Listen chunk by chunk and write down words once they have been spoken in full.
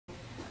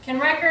Can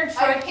Riker and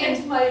Troy I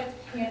handed my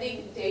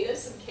handing Data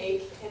some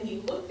cake, and he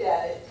looked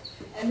at it,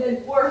 and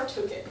then Worf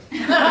took it.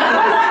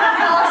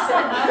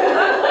 Awesome.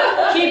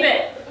 keep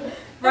it?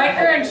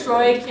 Riker and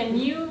Troy, can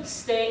you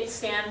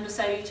stand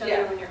beside each other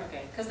Yeah. when you're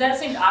okay? Because that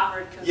seemed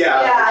awkward. Cause Yeah.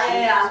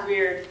 It was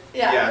weird.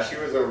 Yeah, she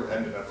was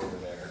ended up over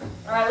there.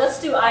 All right, let's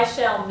do I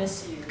shall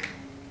miss you.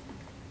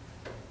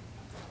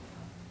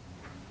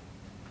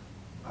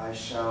 I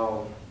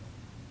shall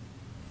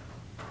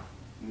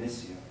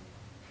miss you.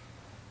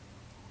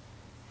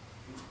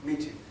 Me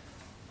too.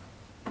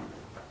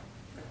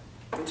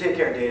 You take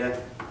care,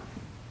 Data.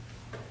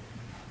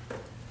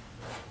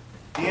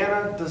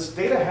 Deanna, does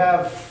Data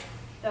have...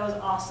 That was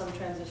awesome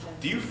transition.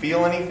 Do you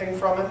feel anything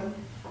from him?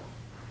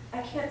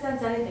 I can't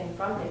sense anything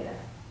from Data,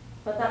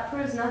 but that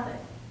proves nothing.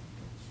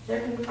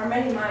 There are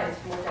many minds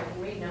from which I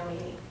can read no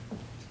meaning.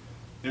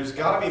 There's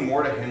got to be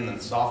more to him than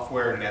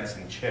software, nets,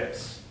 and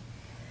chips.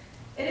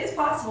 It is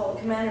possible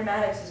that Commander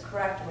Maddox is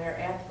correct when we are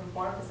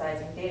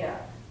anthropomorphizing Data,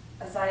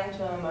 assigning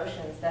to him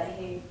emotions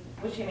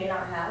which he may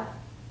not have.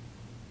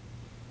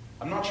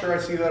 I'm not sure I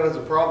see that as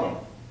a problem.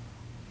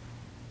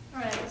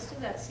 All right, let's do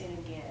that scene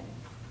again.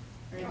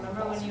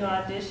 Remember when you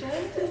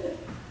auditioned?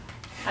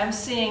 I'm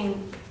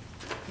seeing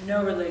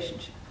no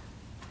relationship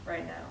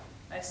right now.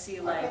 I see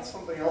I like got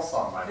something else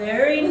on my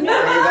very new.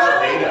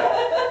 about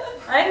Data.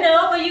 I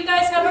know, but you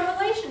guys have a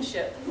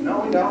relationship. No,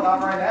 we don't. Not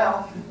right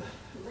now.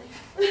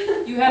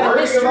 You have a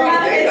Worrying history.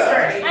 about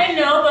Data. I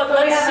know, but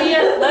let's see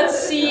it. Let's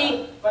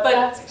see. But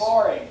that's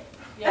boring.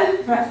 Yeah.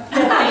 That's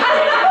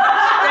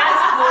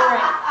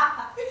boring.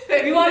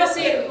 We want to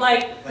see it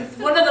like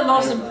one of the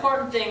most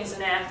important things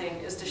in acting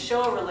is to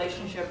show a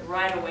relationship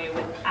right away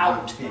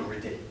without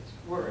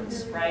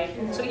words, right?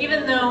 So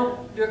even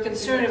though you're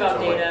concerned about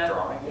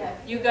Data,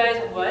 you guys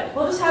what?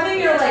 Well, just having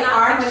your like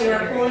arm when you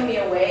were pulling me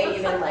away,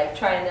 even like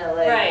trying to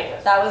like,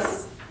 Right. that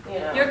was, you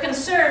know. You're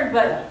concerned,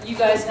 but you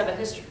guys have a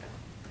history.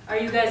 Are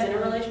you guys in a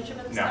relationship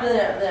at this No. time?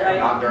 Right.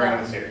 Not during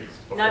the series.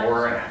 Not-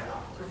 Before and after.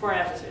 Before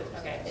and after series.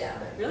 Okay. Yeah.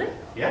 Really?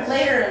 Yes.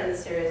 Later in the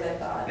series, I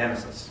thought.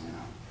 Nemesis.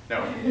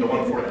 No, the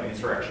one before that,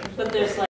 Insurrection. But there's like